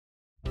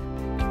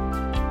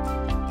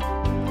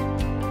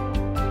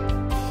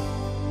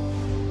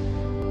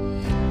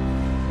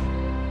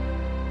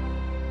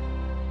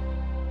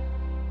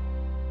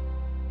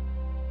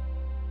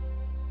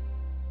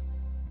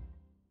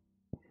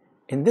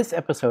In this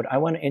episode, I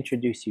want to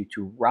introduce you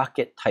to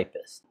Rocket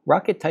Typist.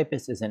 Rocket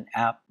Typist is an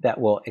app that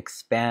will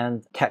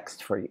expand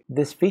text for you.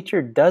 This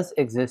feature does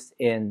exist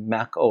in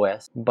Mac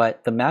OS,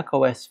 but the Mac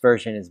OS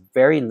version is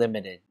very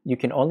limited. You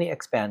can only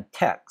expand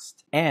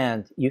text,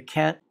 and you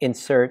can't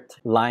insert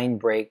line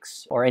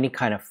breaks or any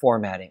kind of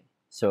formatting.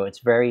 So it's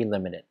very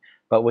limited.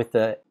 But with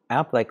the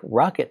app like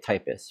Rocket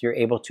Typist, you're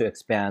able to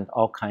expand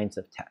all kinds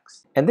of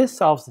text. And this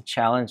solves the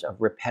challenge of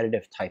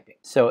repetitive typing.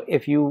 So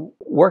if you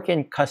work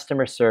in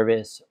customer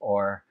service,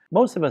 or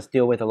most of us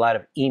deal with a lot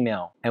of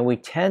email, and we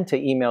tend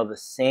to email the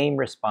same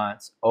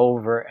response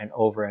over and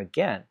over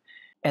again,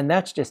 and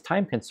that's just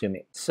time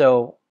consuming.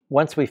 So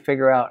once we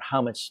figure out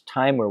how much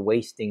time we're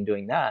wasting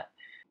doing that,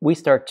 we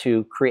start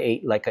to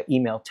create like an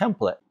email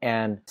template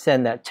and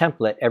send that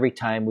template every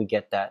time we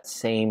get that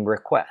same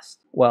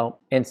request.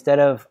 Well, instead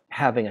of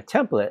having a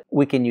template,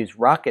 we can use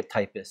Rocket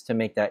Typist to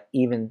make that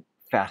even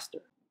faster.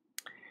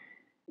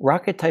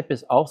 Rocket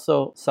Typist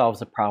also solves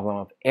the problem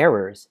of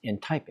errors in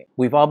typing.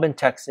 We've all been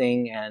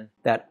texting and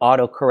that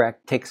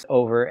autocorrect takes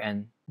over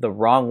and the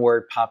wrong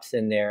word pops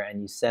in there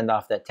and you send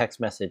off that text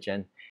message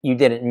and you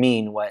didn't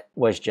mean what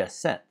was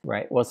just sent,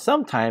 right? Well,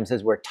 sometimes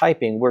as we're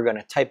typing, we're going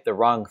to type the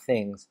wrong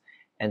things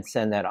and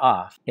send that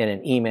off in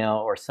an email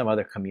or some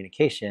other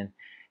communication,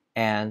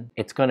 and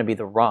it's going to be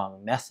the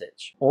wrong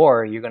message.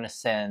 Or you're going to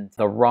send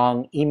the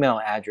wrong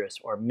email address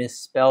or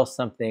misspell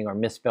something or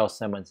misspell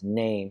someone's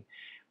name.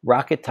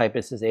 Rocket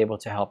Typist is able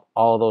to help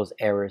all those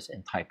errors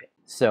in typing.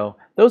 So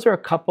those are a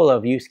couple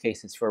of use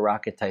cases for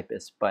Rocket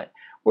Typist, but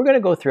we're going to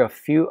go through a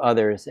few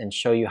others and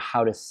show you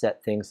how to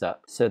set things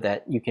up so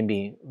that you can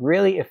be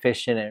really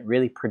efficient and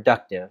really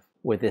productive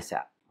with this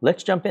app.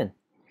 Let's jump in.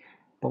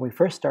 When we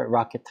first start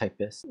Rocket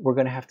Typist, we're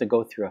going to have to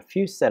go through a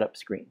few setup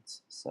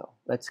screens. So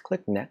let's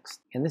click Next.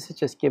 And this is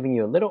just giving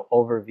you a little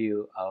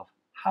overview of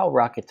how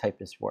Rocket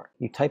Typist works.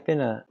 You type in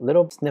a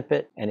little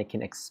snippet and it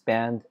can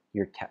expand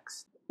your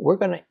text. We're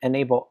going to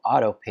enable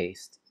auto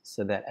paste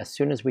so that as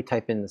soon as we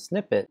type in the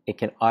snippet, it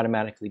can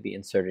automatically be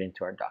inserted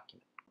into our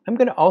document. I'm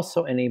going to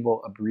also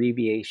enable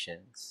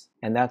abbreviations,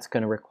 and that's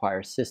going to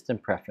require system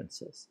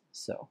preferences.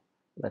 So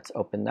let's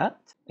open that.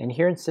 And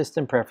here in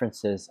system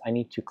preferences, I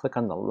need to click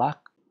on the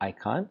lock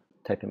icon,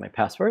 type in my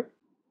password,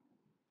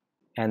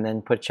 and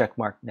then put a check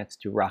mark next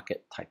to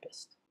Rocket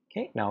Typist.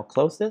 Okay, now I'll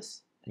close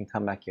this and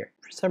come back here.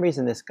 For some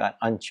reason this got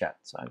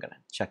unchecked, so I'm going to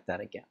check that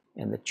again.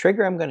 And the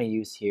trigger I'm going to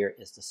use here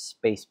is the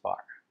space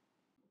bar.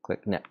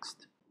 Click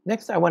Next.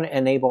 Next, I want to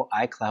enable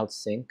iCloud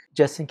Sync.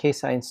 Just in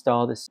case I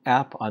install this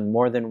app on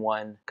more than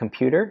one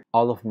computer,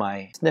 all of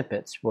my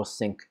snippets will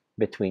sync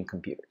between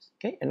computers.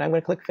 Okay, and I'm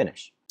going to click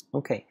Finish.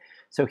 Okay,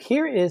 so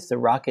here is the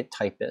Rocket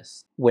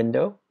Typist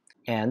window.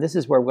 And this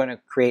is where we're going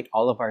to create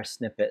all of our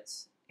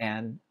snippets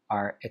and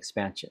our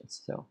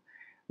expansions. So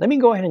let me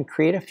go ahead and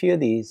create a few of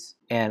these,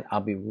 and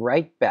I'll be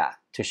right back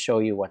to show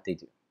you what they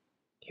do.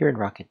 Here in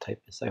Rocket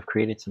Typist, I've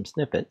created some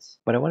snippets,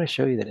 but I want to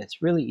show you that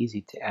it's really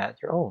easy to add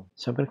your own.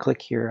 So I'm going to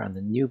click here on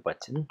the New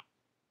button,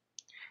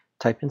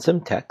 type in some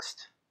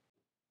text,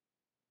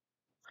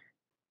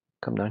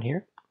 come down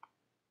here,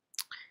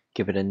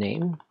 give it a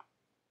name,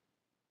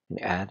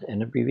 and add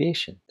an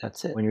abbreviation.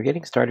 That's it. When you're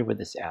getting started with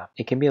this app,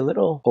 it can be a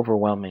little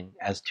overwhelming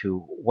as to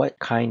what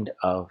kind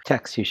of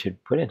text you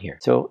should put in here.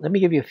 So let me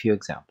give you a few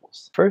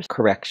examples. First,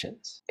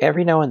 corrections.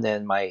 Every now and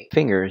then my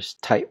fingers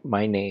type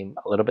my name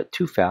a little bit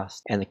too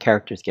fast and the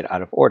characters get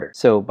out of order.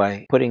 So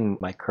by putting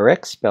my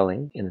correct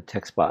spelling in the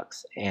text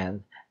box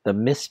and the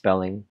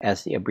misspelling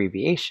as the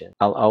abbreviation,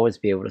 I'll always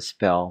be able to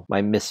spell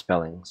my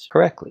misspellings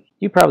correctly.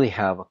 You probably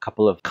have a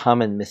couple of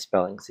common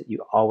misspellings that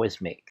you always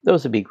make.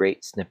 Those would be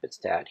great snippets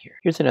to add here.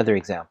 Here's another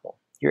example.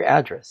 Your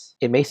address.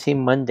 It may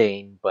seem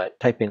mundane, but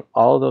typing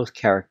all those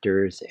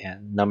characters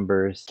and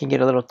numbers can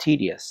get a little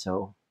tedious,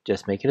 so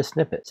just make it a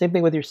snippet. Same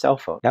thing with your cell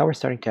phone. Now we're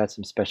starting to add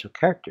some special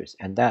characters,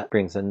 and that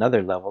brings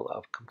another level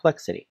of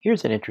complexity.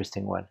 Here's an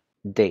interesting one.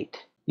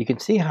 Date. You can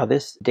see how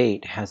this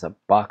date has a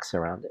box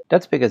around it.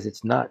 That's because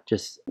it's not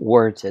just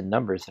words and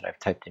numbers that I've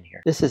typed in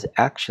here. This is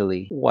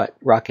actually what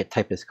Rocket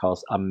Typist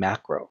calls a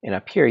macro. And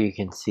up here you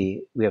can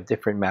see we have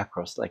different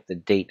macros like the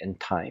date and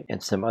time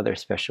and some other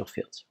special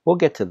fields. We'll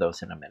get to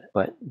those in a minute.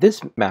 But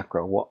this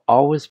macro will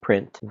always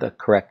print the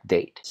correct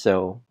date.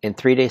 So in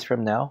 3 days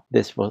from now,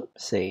 this will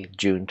say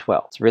June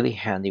 12th. It's really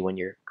handy when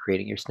you're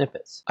creating your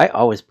snippets. I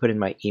always put in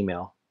my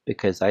email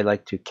because I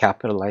like to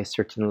capitalize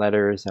certain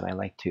letters and I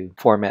like to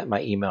format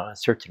my email in a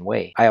certain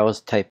way. I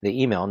always type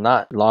the email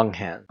not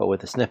longhand, but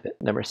with a snippet.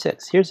 Number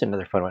 6, here's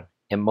another fun one.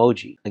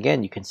 Emoji.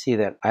 Again, you can see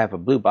that I have a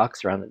blue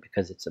box around it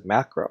because it's a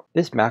macro.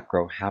 This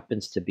macro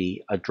happens to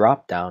be a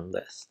drop-down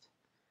list.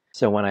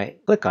 So when I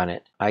click on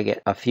it, I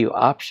get a few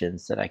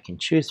options that I can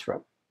choose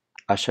from.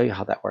 I'll show you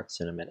how that works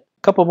in a minute.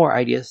 A couple more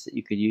ideas that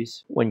you could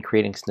use when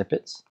creating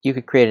snippets. You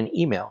could create an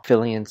email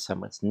filling in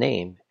someone's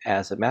name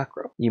as a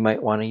macro. You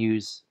might want to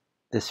use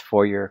this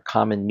for your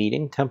common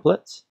meeting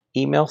templates,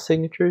 email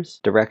signatures,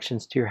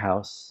 directions to your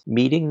house,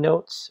 meeting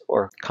notes,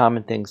 or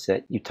common things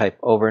that you type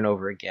over and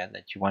over again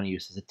that you want to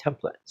use as a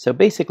template. So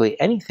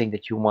basically anything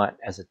that you want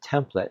as a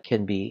template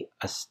can be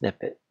a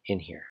snippet in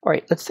here. All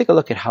right, let's take a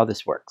look at how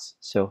this works.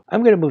 So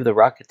I'm going to move the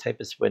Rocket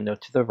Typist window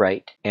to the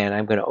right, and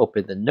I'm going to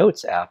open the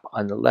Notes app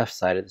on the left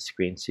side of the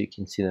screen so you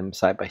can see them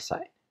side by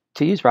side.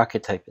 To use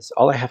Rocket Typist,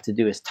 all I have to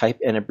do is type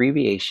an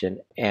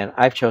abbreviation, and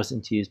I've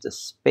chosen to use the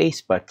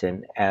space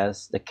button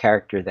as the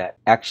character that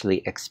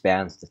actually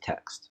expands the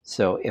text.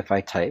 So if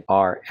I type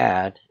radd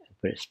and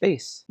put a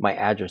space, my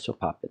address will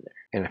pop in there.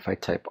 And if I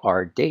type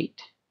rdate,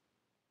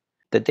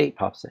 the date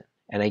pops in.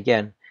 And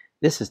again,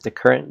 this is the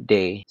current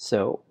day,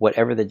 so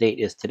whatever the date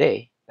is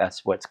today,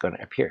 that's what's going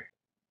to appear.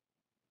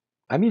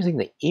 I'm using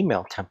the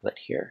email template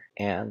here,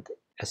 and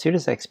as soon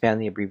as I expand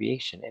the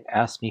abbreviation, it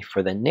asks me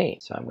for the name.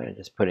 So I'm going to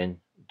just put in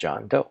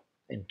John Doe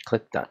and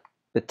click Done.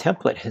 The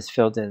template has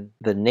filled in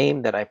the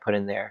name that I put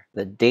in there,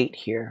 the date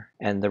here,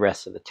 and the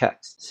rest of the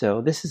text.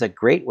 So this is a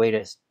great way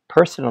to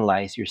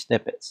personalize your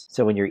snippets.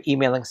 So when you're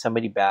emailing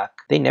somebody back,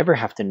 they never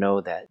have to know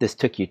that this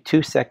took you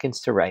 2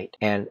 seconds to write,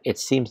 and it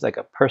seems like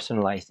a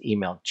personalized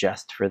email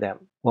just for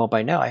them. Well,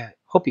 by now, I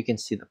hope you can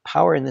see the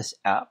power in this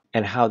app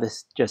and how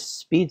this just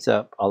speeds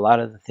up a lot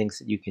of the things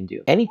that you can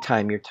do.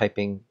 Anytime you're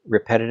typing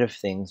repetitive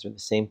things or the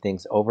same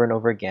things over and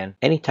over again,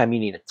 anytime you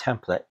need a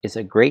template is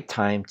a great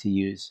time to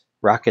use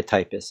Rocket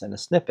Typist and a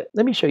snippet.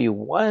 Let me show you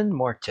one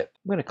more tip.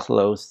 I'm going to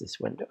close this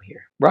window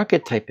here.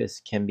 Rocket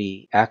Typist can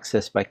be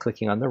accessed by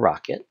clicking on the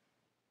rocket,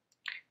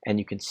 and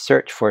you can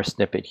search for a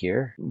snippet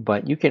here,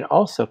 but you can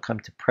also come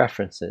to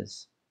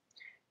Preferences,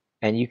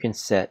 and you can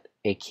set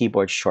a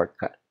keyboard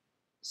shortcut.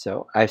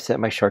 So I've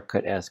set my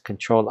shortcut as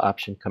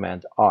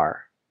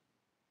Control-Option-Command-R.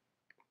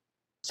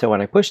 So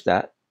when I push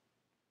that,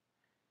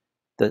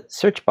 the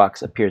search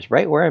box appears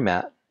right where I'm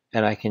at,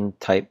 and I can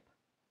type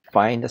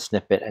find a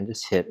snippet and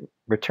just hit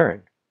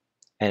return,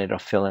 and it'll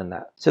fill in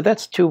that. So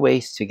that's 2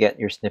 ways to get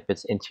your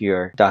snippets into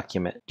your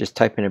document. Just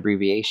type an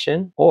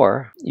abbreviation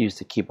or use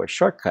the keyboard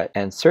shortcut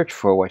and search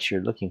for what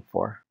you're looking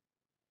for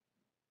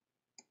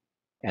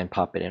and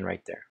pop it in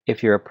right there.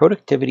 If you're a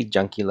productivity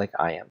junkie like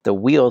I am, the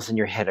wheels in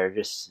your head are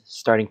just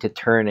starting to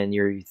turn and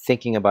you're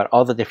thinking about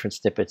all the different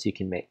snippets you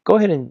can make. Go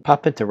ahead and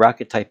pop into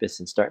Rocket Typist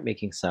and start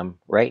making some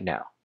right now.